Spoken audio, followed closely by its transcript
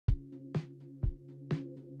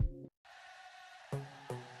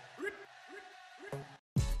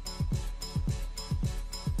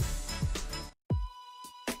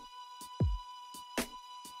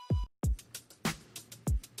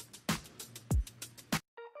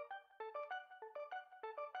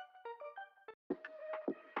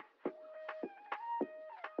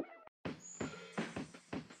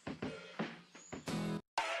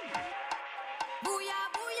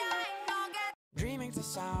crave the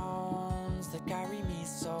sounds that carry me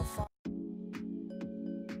so far.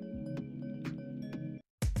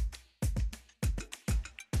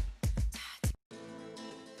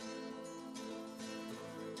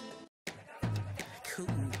 Cool.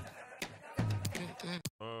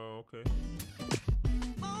 Okay.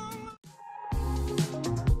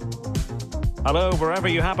 Hello, wherever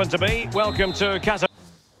you happen to be. Welcome to Casa.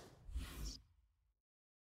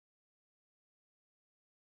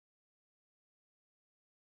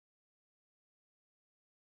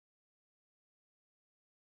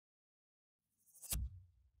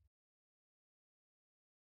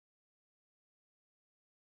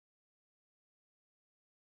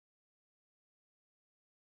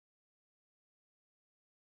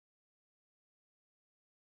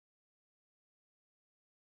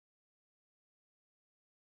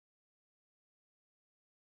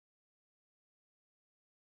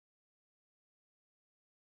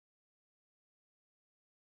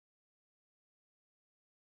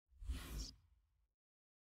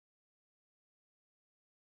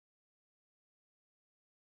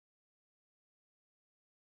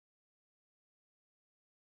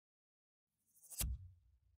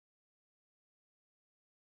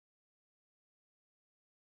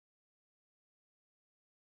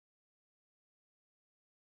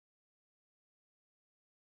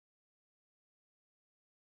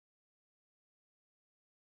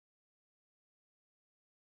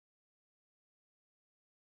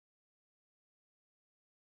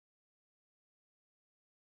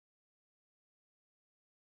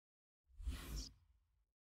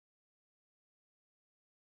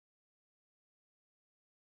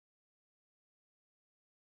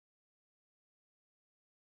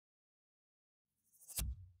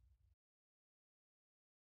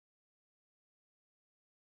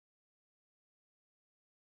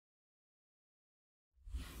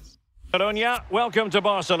 Barcelona, welcome to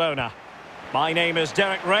Barcelona. My name is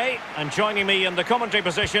Derek Ray, and joining me in the commentary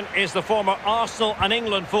position is the former Arsenal and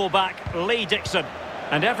England fullback, Lee Dixon.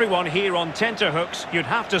 And everyone here on tenterhooks, you'd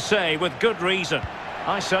have to say, with good reason.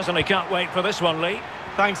 I certainly can't wait for this one, Lee.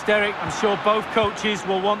 Thanks, Derek. I'm sure both coaches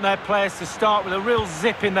will want their players to start with a real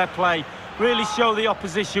zip in their play. Really show the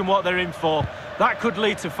opposition what they're in for. That could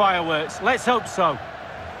lead to fireworks. Let's hope so.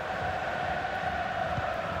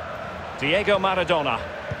 Diego Maradona.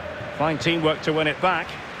 Fine teamwork to win it back.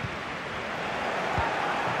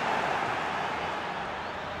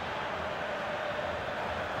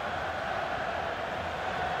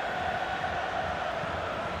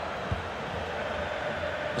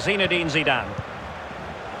 Zinedine Zidane.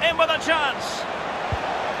 In with a chance.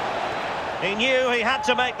 He knew he had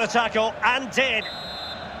to make the tackle, and did.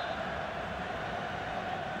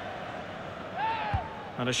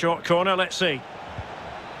 And a short corner, let's see.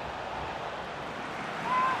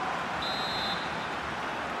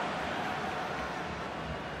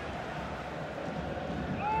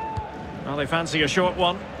 Well, they fancy a short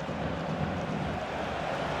one.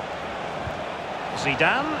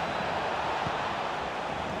 Zidane.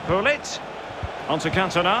 Pull it. Onto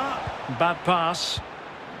Cantona. Bad pass.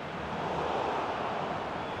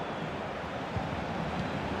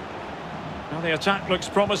 Now the attack looks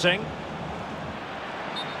promising.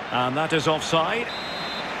 And that is offside.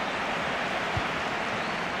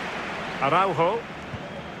 Araujo.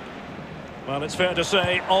 Well, it's fair to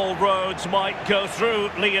say all roads might go through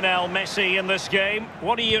Lionel Messi in this game.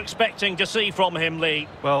 What are you expecting to see from him, Lee?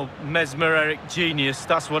 Well, mesmeric genius,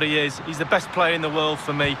 that's what he is. He's the best player in the world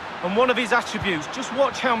for me. And one of his attributes, just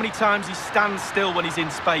watch how many times he stands still when he's in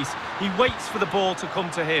space. He waits for the ball to come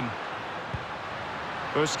to him.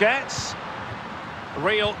 Busquets.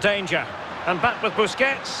 Real danger. And back with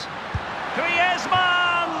Busquets. Griezmann!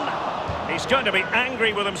 He's going to be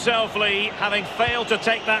angry with himself, Lee, having failed to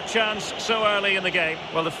take that chance so early in the game.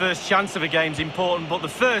 Well, the first chance of a game's important, but the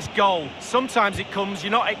first goal, sometimes it comes,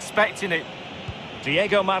 you're not expecting it.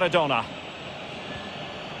 Diego Maradona.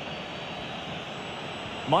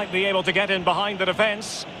 Might be able to get in behind the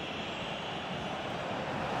defence.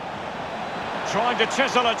 Trying to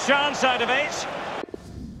chisel a chance out of it.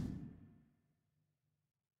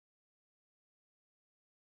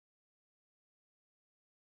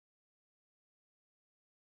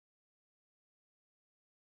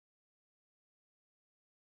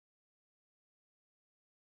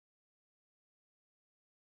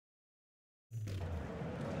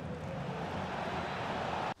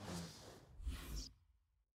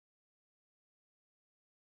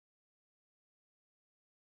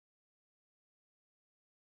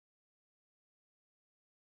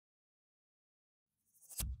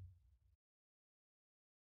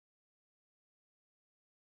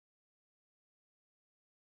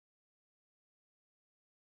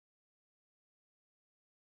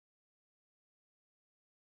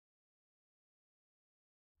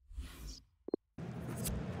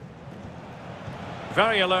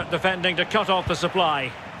 Very alert defending to cut off the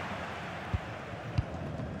supply.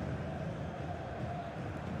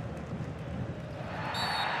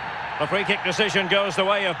 The free kick decision goes the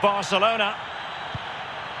way of Barcelona.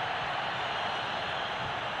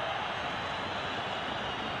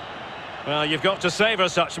 Well, you've got to savour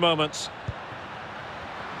such moments.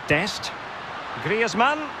 Dest.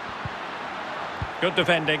 Griezmann. Good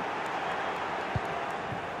defending.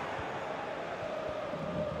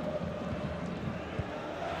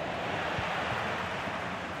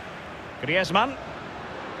 Griezmann.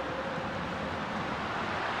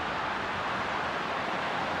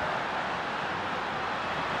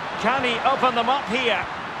 Can he open them up here?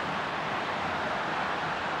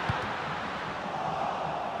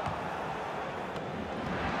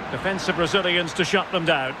 Defensive Brazilians to shut them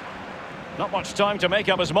down. Not much time to make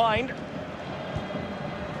up his mind.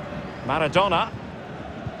 Maradona.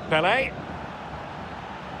 Pelé.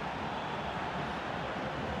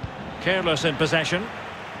 Careless in possession.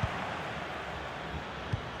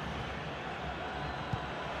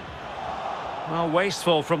 Well,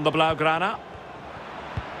 wasteful from the Blaugrana.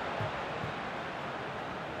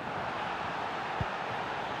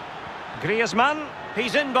 Griezmann,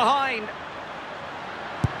 he's in behind.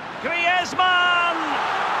 Griezmann!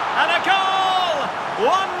 And a goal!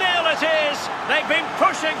 1-0 it is. They've been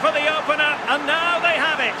pushing for the opener, and now they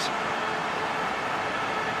have it.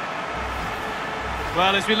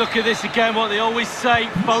 Well, as we look at this again, what they always say,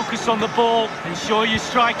 focus on the ball, ensure you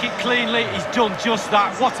strike it cleanly. He's done just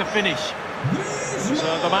that. What a finish.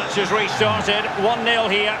 So the match has restarted. 1-0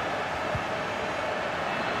 here.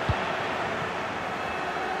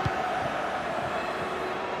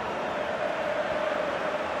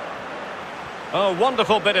 Oh,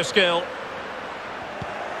 wonderful bit of skill.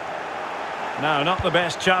 No, not the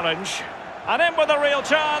best challenge. And in with a real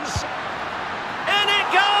chance. In it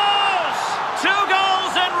goes! 2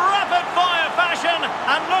 goals in rapid-fire fashion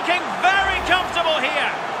and looking very comfortable here.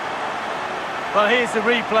 Well, here's the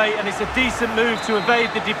replay, and it's a decent move to evade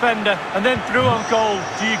the defender and then through on goal.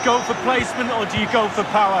 Do you go for placement or do you go for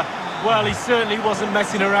power? Well, he certainly wasn't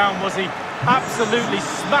messing around, was he? Absolutely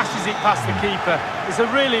smashes it past the keeper. It's a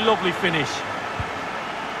really lovely finish.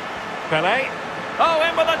 Pelé. Oh,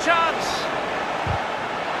 in with a chance.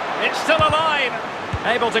 It's still alive.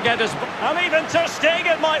 Able to get his... And even Ter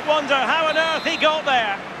Stegen might wonder how on earth he got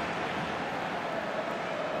there.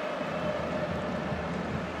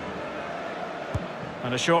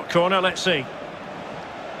 And a short corner, let's see.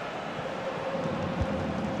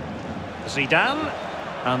 Zidane.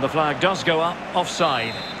 And the flag does go up,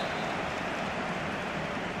 offside.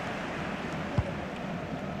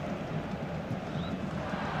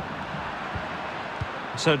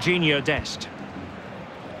 Serginho Dest.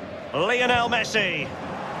 Lionel Messi.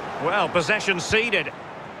 Well, possession ceded.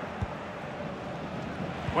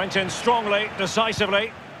 Went in strongly,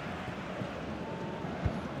 decisively.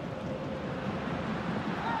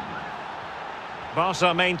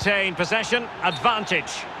 Barca maintain possession,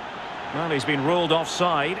 advantage. Well, he's been ruled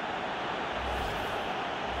offside.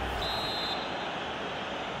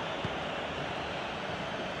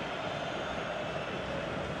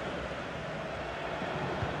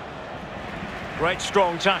 Great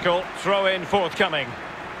strong tackle, throw in forthcoming.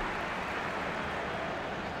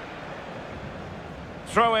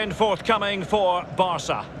 Throw in forthcoming for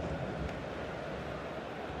Barca.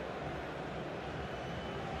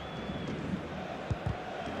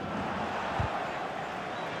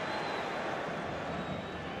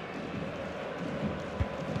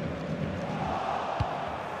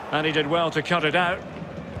 And he did well to cut it out.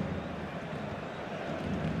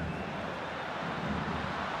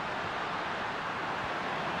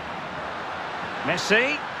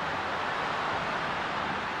 Messi.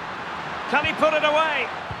 Can he put it away?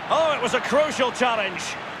 Oh, it was a crucial challenge.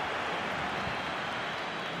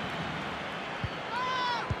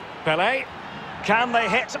 Pelé. Can they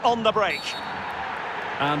hit on the break?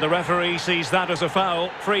 And the referee sees that as a foul.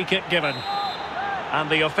 Free kick given. And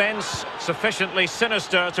the offence sufficiently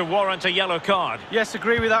sinister to warrant a yellow card. Yes,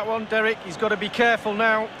 agree with that one, Derek. He's got to be careful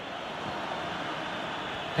now.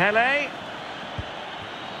 Pelé.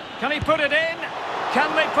 Can he put it in?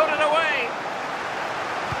 Can they put it away?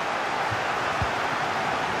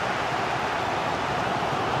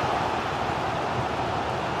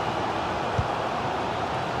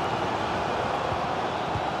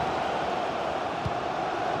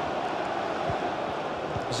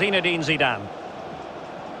 Zinedine Zidane.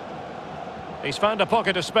 He's found a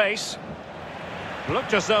pocket of space.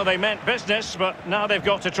 Looked as though they meant business, but now they've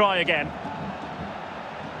got to try again.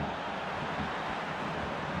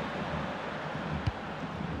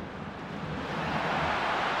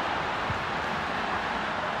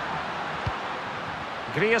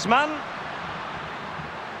 Griezmann.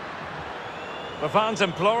 The fans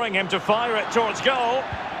imploring him to fire it towards goal.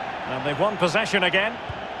 And they've won possession again.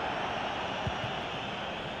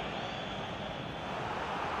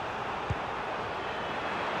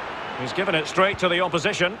 He's given it straight to the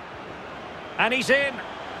opposition. And he's in.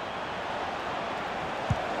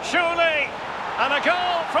 Surely! And a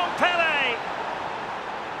goal from Pele!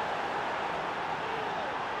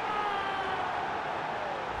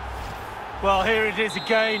 Well, here it is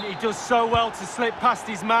again. He does so well to slip past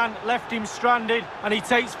his man, left him stranded, and he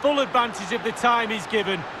takes full advantage of the time he's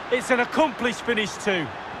given. It's an accomplished finish too.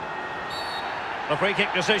 The free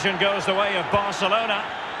kick decision goes the way of Barcelona.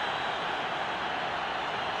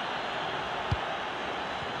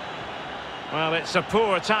 Well, it's a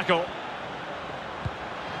poor tackle.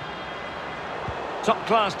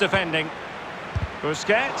 Top-class defending.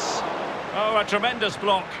 Busquets. Oh, a tremendous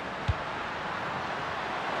block.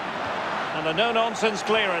 And a no-nonsense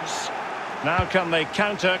clearance. Now can they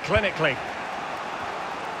counter clinically?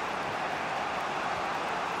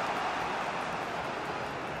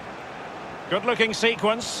 Good-looking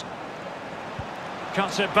sequence.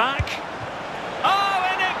 Cuts it back.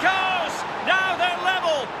 Oh, in it goes! Now they're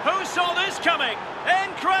level. Who saw this coming?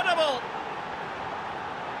 Incredible!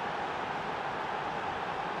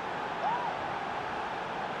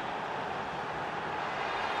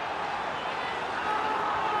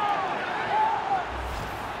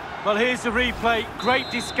 Well, here's the replay.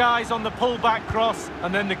 Great disguise on the pullback cross,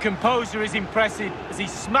 and then the composure is impressive as he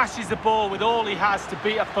smashes the ball with all he has to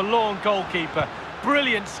beat a forlorn goalkeeper.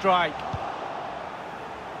 Brilliant strike.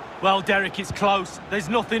 Well, Derek, it's close. There's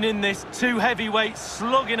nothing in this. Two heavyweights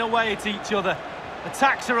slugging away at each other.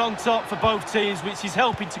 Attacks are on top for both teams, which is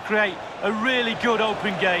helping to create a really good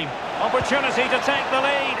open game. Opportunity to take the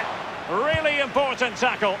lead. Really important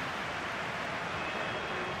tackle.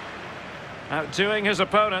 Outdoing his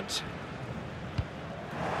opponent.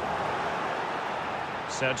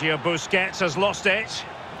 Sergio Busquets has lost it.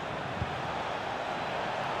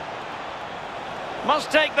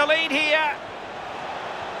 Must take the lead here.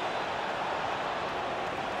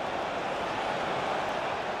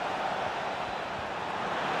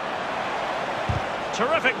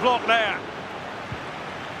 Terrific block there.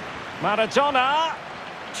 Maradona.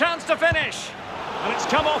 Chance to finish. And it's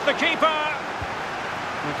come off the keeper.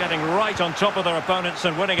 They're getting right on top of their opponents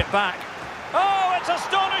and winning it back. Oh, it's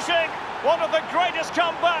astonishing! One of the greatest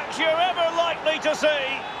comebacks you're ever likely to see.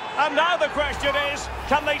 And now the question is,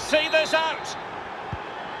 can they see this out?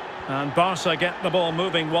 And Barca get the ball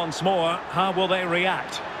moving once more. How will they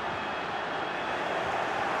react?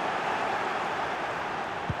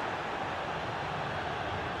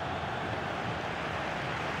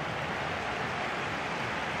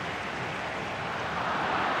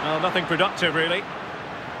 Well, nothing productive, really.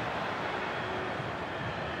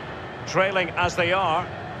 Trailing as they are,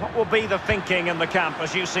 what will be the thinking in the camp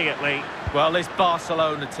as you see it, Lee? Well, this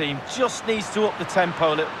Barcelona team just needs to up the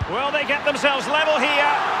tempo a little. Will they get themselves level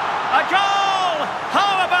here? A goal!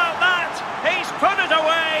 How about that? He's put it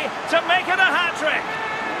away to make it a hat-trick.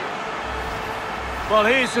 Well,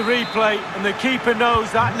 here's the replay, and the keeper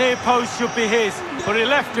knows that near post should be his, but he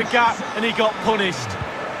left a gap and he got punished.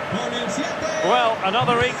 Well,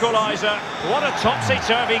 another equaliser. What a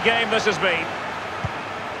topsy-turvy game this has been.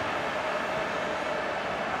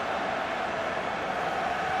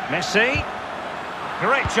 Messi.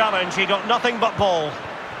 Great challenge, he got nothing but ball.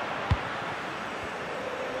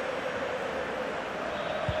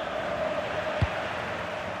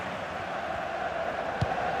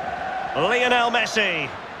 Lionel Messi.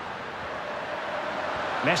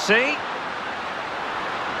 Messi.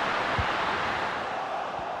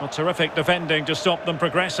 Well, terrific defending to stop them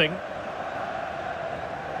progressing.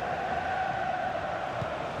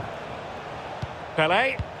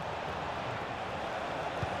 Pele.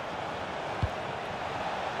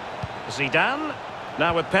 Zidane,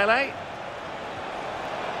 now with Pele.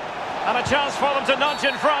 And a chance for them to nudge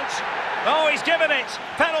in front. Oh, he's given it.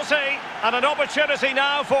 Penalty. And an opportunity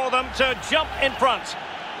now for them to jump in front.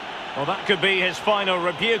 Well, that could be his final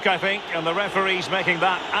rebuke, I think, and the referee's making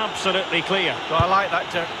that absolutely clear. Well, I like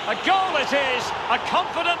that, Dirk. A goal it is. A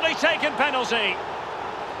confidently taken penalty.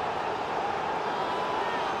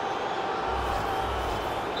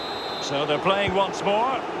 So they're playing once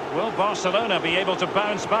more. Will Barcelona be able to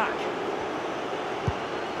bounce back?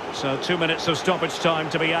 So 2 minutes of stoppage time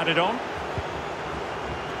to be added on.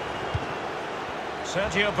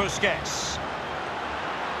 Sergio Busquets.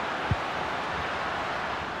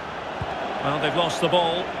 Well, they've lost the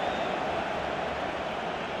ball.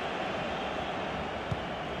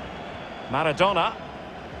 Maradona.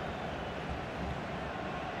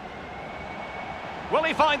 Will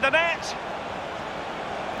he find the net?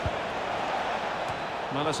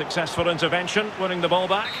 Well, a successful intervention, winning the ball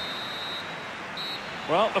back.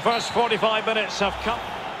 Well, the first 45 minutes have come.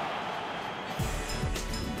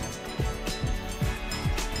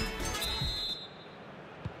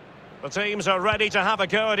 The teams are ready to have a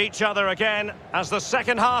go at each other again as the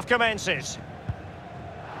second half commences.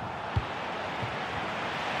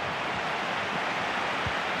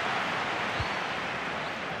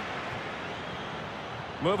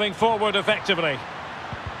 Moving forward effectively.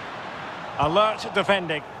 Alert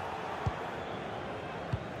defending.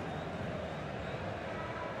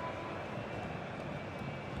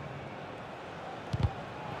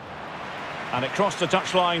 And it crossed the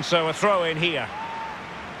touchline, so a throw in here.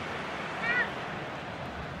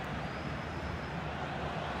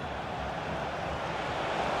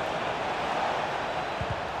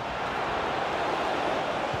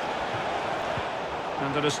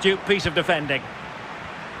 And an astute piece of defending.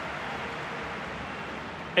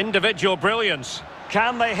 Individual brilliance.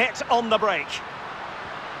 Can they hit on the break?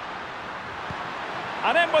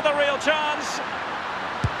 And in with a real chance.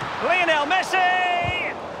 Lionel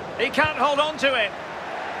Messi! He can't hold on to it.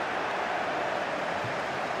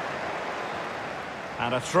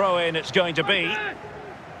 And a throw-in it's going to be.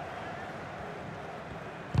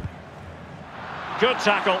 Good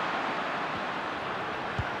tackle.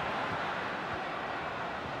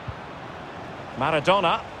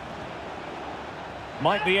 Maradona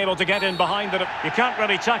might be able to get in behind it. You can't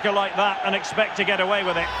really tackle like that and expect to get away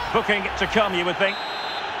with it. Booking to come, you would think.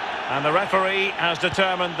 And the referee has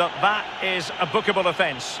determined that that is a bookable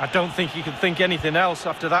offence. I don't think you can think anything else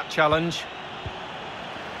after that challenge.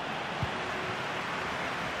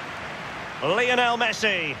 Lionel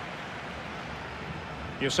Messi.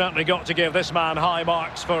 You've certainly got to give this man high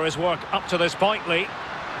marks for his work up to this point, Lee.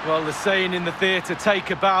 Well, the saying in the theatre, take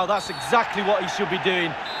a bow, that's exactly what he should be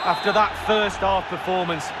doing after that first half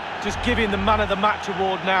performance. Just giving the man of the match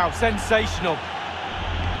award now. Sensational.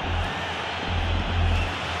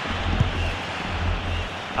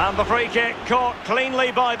 And the free kick caught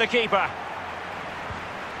cleanly by the keeper.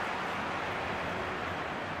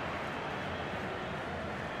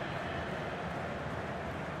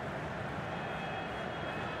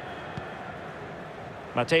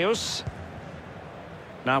 Mateus.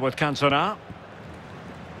 Now with Cantona.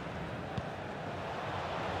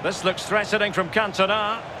 This looks threatening from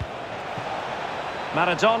Cantona.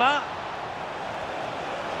 Maradona.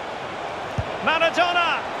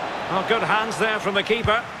 Maradona! Oh, good hands there from the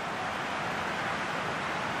keeper.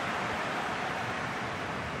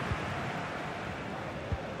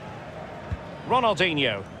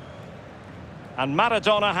 Ronaldinho. And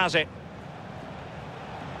Maradona has it.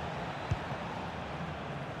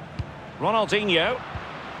 Ronaldinho.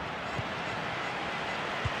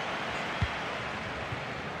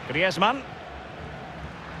 Griezmann.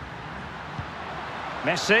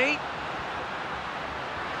 Messi.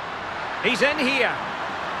 He's in here.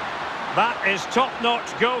 That is top-notch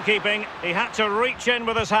goalkeeping. He had to reach in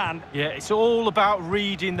with his hand. Yeah, it's all about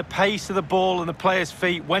reading the pace of the ball and the player's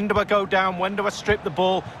feet. When do I go down? When do I strip the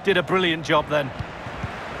ball? Did a brilliant job then.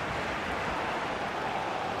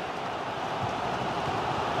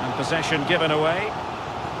 And possession given away.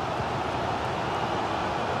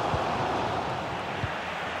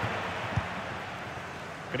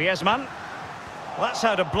 Griezmann. That's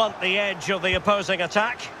how to blunt the edge of the opposing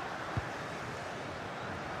attack.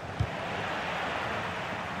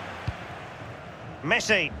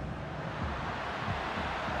 Messi.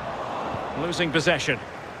 Losing possession.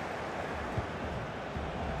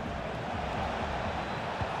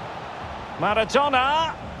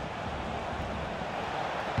 Maradona.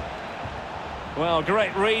 Well,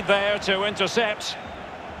 great read there to intercept.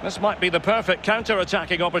 This might be the perfect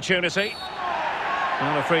counter-attacking opportunity.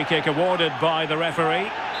 And a free kick awarded by the referee.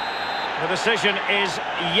 The decision is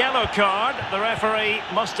yellow card. The referee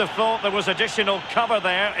must have thought there was additional cover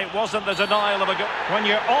there. It wasn't the denial of a goal. When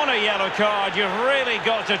you're on a yellow card, you've really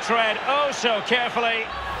got to tread oh so carefully.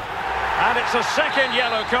 And it's a second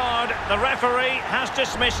yellow card. The referee has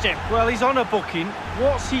dismissed him. Well, he's on a booking.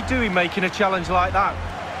 What's he doing making a challenge like that?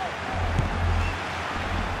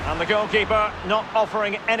 And the goalkeeper not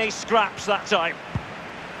offering any scraps that time.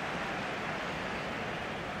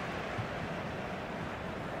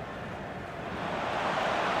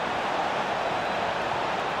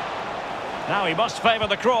 Now he must favour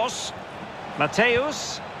the cross.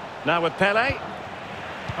 Mateus. Now with Pele.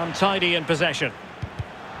 Untidy in possession.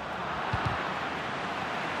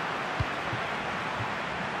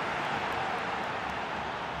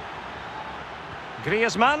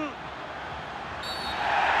 Griezmann.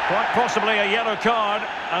 Quite possibly a yellow card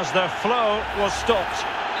as their flow was stopped.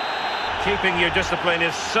 Keeping your discipline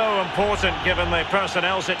is so important given the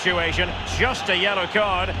personnel situation. Just a yellow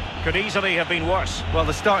card could easily have been worse. Well,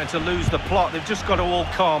 they're starting to lose the plot. They've just got to all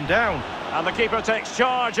calm down. And the keeper takes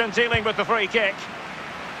charge and dealing with the free kick.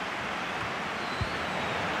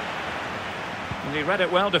 And he read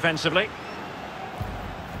it well defensively.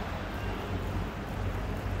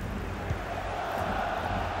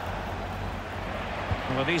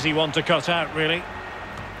 Well, an easy one to cut out, really.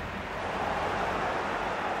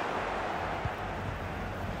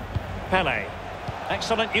 Pele.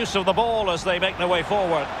 Excellent use of the ball as they make their way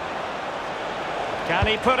forward. Can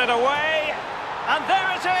he put it away? And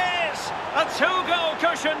there it is! A two-goal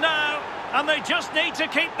cushion now, and they just need to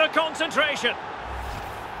keep the concentration.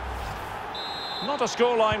 Not a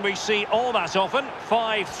scoreline we see all that often,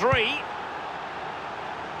 5-3.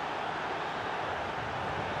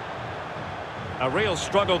 A real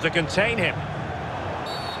struggle to contain him.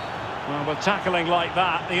 Well, with tackling like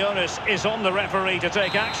that, the onus is on the referee to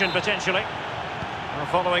take action, potentially. Well,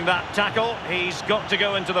 following that tackle, he's got to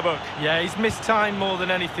go into the book. Yeah, he's missed time more than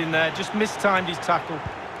anything there. Just mistimed his tackle.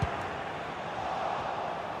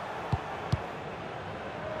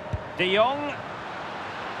 De Jong.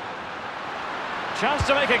 Chance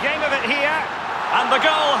to make a game of it here. And the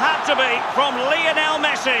goal had to be from Lionel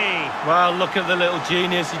Messi. Well, look at the little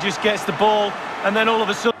genius. He just gets the ball, and then all of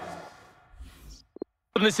a sudden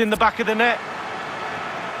it's in the back of the net.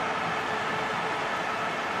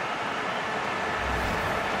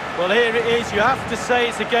 Well, here it is. You have to say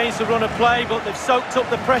it's against the run of play, but they've soaked up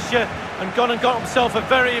the pressure and gone and got themselves a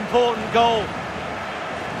very important goal.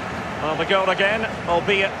 Well, the goal again,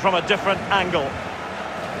 albeit from a different angle.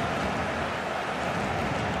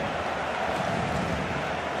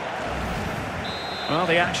 Well,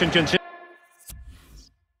 the action continues,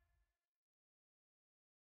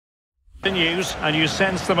 and you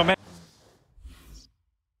sense the momentum.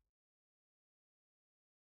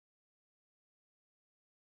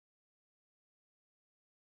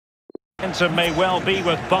 Momentum may well be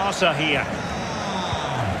with Barca here.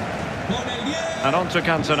 And on to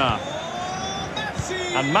Cantona.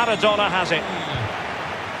 And Maradona has it.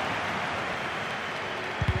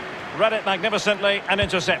 Read it magnificently and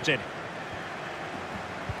intercepted.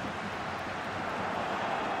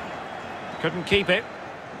 Couldn't keep it.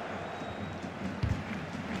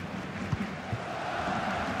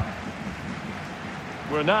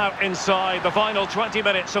 We're now inside the final 20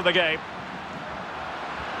 minutes of the game.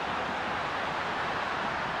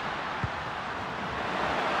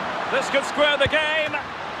 This could square the game,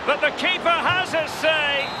 but the keeper has his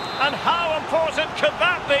say. And how important could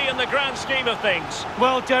that be in the grand scheme of things?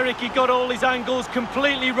 Well, Derek, he got all his angles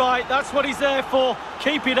completely right. That's what he's there for.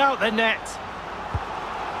 Keep it out the net.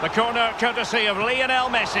 The corner courtesy of Lionel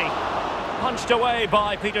Messi. Punched away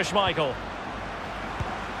by Peter Schmeichel.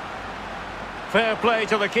 Fair play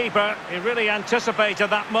to the keeper. He really anticipated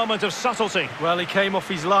that moment of subtlety. Well, he came off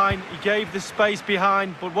his line. He gave the space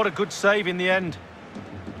behind, but what a good save in the end.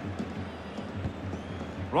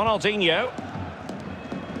 Ronaldinho.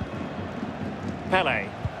 Pele.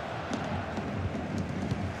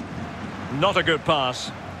 Not a good pass.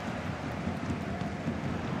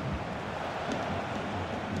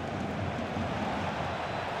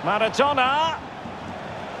 Maradona.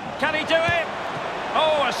 Can he do it?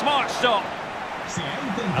 Oh, a smart stop.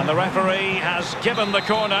 And the referee has given the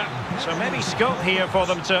corner, so maybe scope here for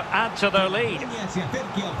them to add to their lead.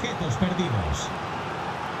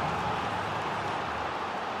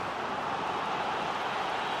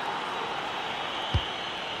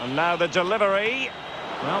 And now the delivery.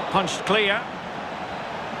 Well, punched clear.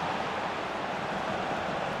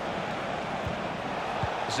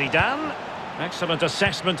 Zidane. Excellent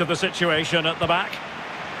assessment of the situation at the back.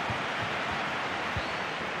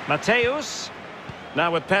 Mateus.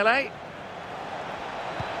 Now with Pele.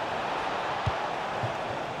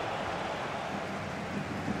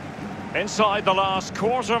 Inside the last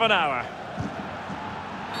quarter of an hour.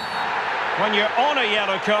 When you're on a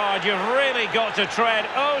yellow card, you've really got to tread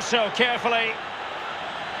oh so carefully.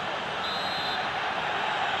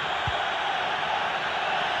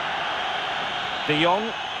 De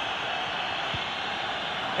Jong.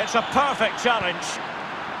 It's a perfect challenge.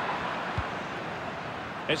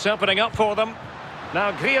 It's opening up for them.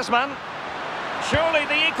 Now Griezmann. Surely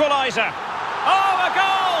the equaliser. Oh, a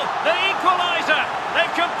goal! The equaliser!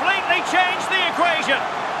 They've completely changed the equation.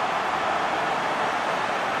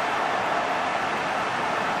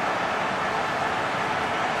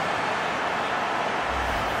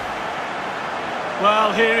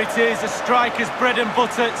 Well, here it is, a striker's bread and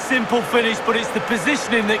butter, simple finish, but it's the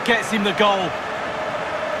positioning that gets him the goal.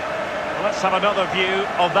 Let's have another view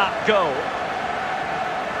of that goal.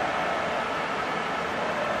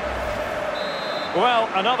 Well,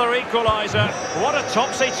 another equaliser. What a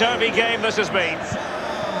topsy-turvy game this has been.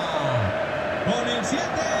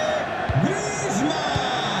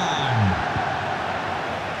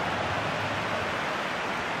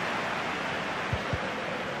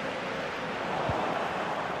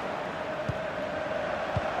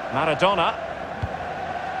 Maradona.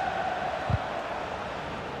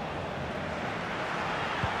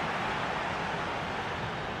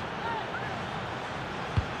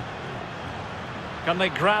 Can they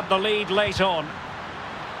grab the lead late on?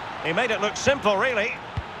 He made it look simple, really.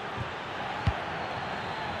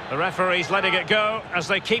 The referee's letting it go as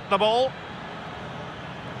they keep the ball.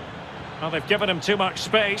 Well, they've given him too much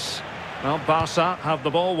space. Well, Barca have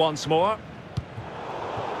the ball once more.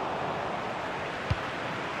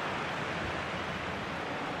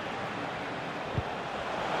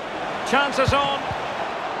 Chances on.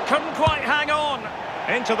 Couldn't quite hang on.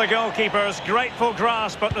 Into the goalkeeper's grateful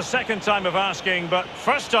grasp at the second time of asking, but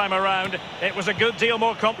first time around, it was a good deal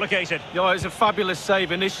more complicated. Yeah, it was a fabulous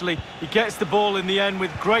save initially. He gets the ball in the end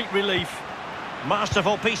with great relief.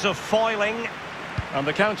 Masterful piece of foiling. And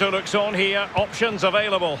the counter looks on here. Options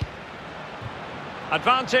available.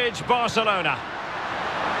 Advantage Barcelona.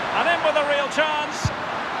 And in with a real chance.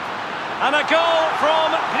 And a goal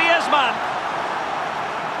from Griezmann.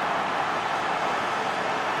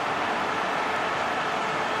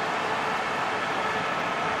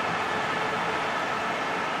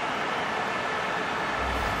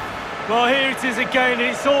 Well, here it is again, and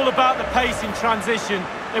it's all about the pace in transition.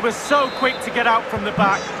 They were so quick to get out from the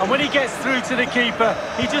back, and when he gets through to the keeper,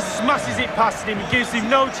 he just smashes it past him and gives him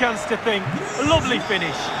no chance to think. A lovely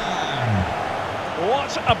finish.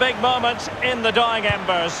 What a big moment in the dying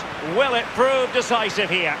embers. Will it prove decisive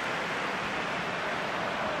here?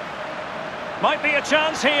 Might be a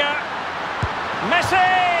chance here.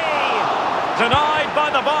 Messi! Denied by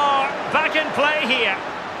the bar. Back in play here.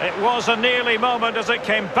 It was a nearly moment as it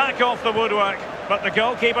came back off the woodwork, but the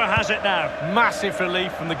goalkeeper has it now. Massive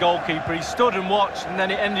relief from the goalkeeper. He stood and watched, and then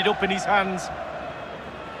it ended up in his hands.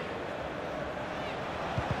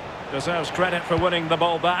 Deserves credit for winning the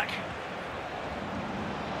ball back.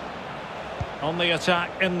 On the attack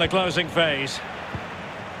in the closing phase.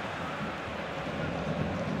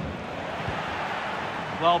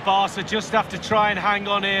 Well, Barca just have to try and hang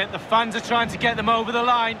on here. The fans are trying to get them over the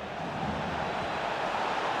line.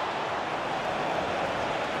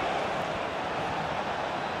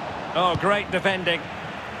 Oh, great defending.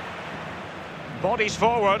 Bodies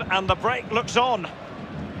forward and the break looks on.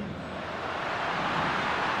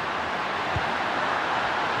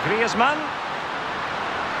 Griezmann.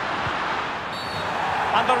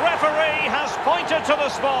 And the referee has pointed to the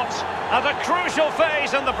spot at a crucial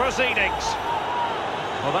phase in the proceedings.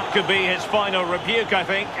 Well, that could be his final rebuke, I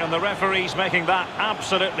think, and the referee's making that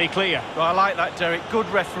absolutely clear. Well, I like that, Derek. Good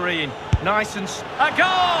refereeing. Nice and... A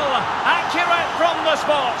goal! Accurate from the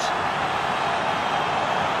spot.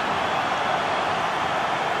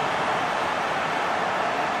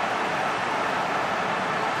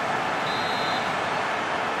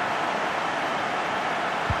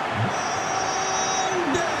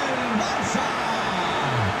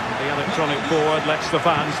 The electronic board lets the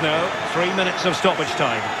fans know. 3 minutes of stoppage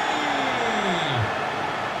time.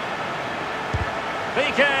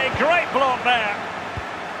 PK, great block there.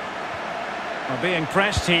 Well, being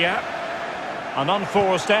pressed here. An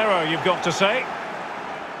unforced error, you've got to say.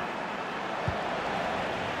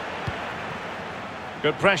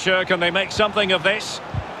 Good pressure. Can they make something of this?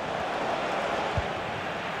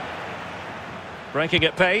 Breaking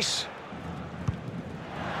at pace.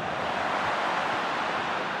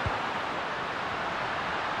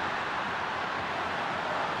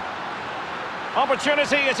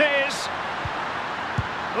 Opportunity it is.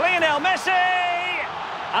 Lionel Messi!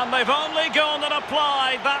 And they've only gone and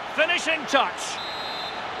applied that finishing touch.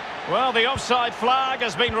 Well, the offside flag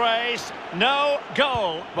has been raised. No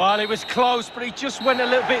goal. Well, it was close, but he just went a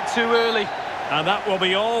little bit too early. And that will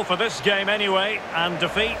be all for this game anyway. And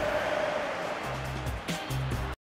defeat